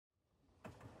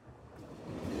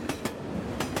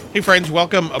Hey friends,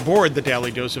 welcome aboard the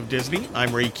Daily Dose of Disney.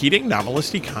 I'm Ray Keating,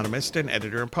 novelist, economist, and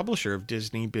editor and publisher of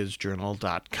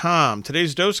DisneyBizJournal.com.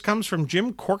 Today's dose comes from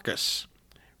Jim Korkis,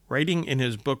 writing in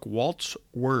his book Walt's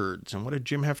Words. And what did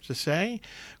Jim have to say?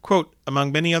 Quote,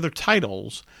 among many other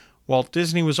titles, Walt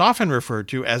Disney was often referred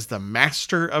to as the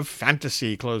master of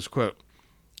fantasy, close quote.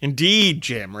 Indeed,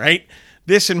 Jim, right?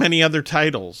 This and many other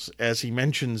titles, as he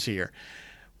mentions here.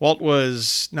 Walt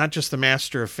was not just the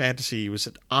master of fantasy, he was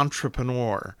an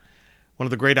entrepreneur, one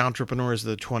of the great entrepreneurs of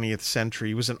the 20th century.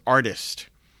 He was an artist.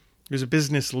 He was a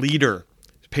business leader,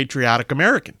 a patriotic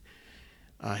American.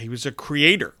 He was a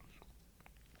creator.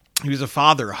 He was a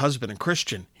father, a husband, a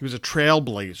Christian. He was a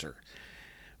trailblazer.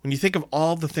 When you think of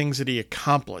all the things that he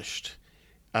accomplished,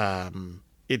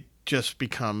 it just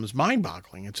becomes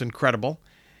mind-boggling. It's incredible,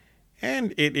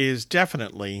 and it is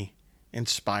definitely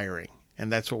inspiring.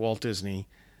 And that's what Walt Disney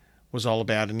was all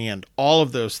about in the end. All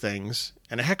of those things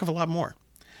and a heck of a lot more.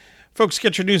 Folks,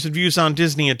 get your news and views on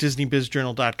Disney at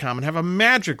DisneyBizJournal.com and have a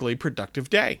magically productive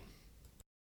day.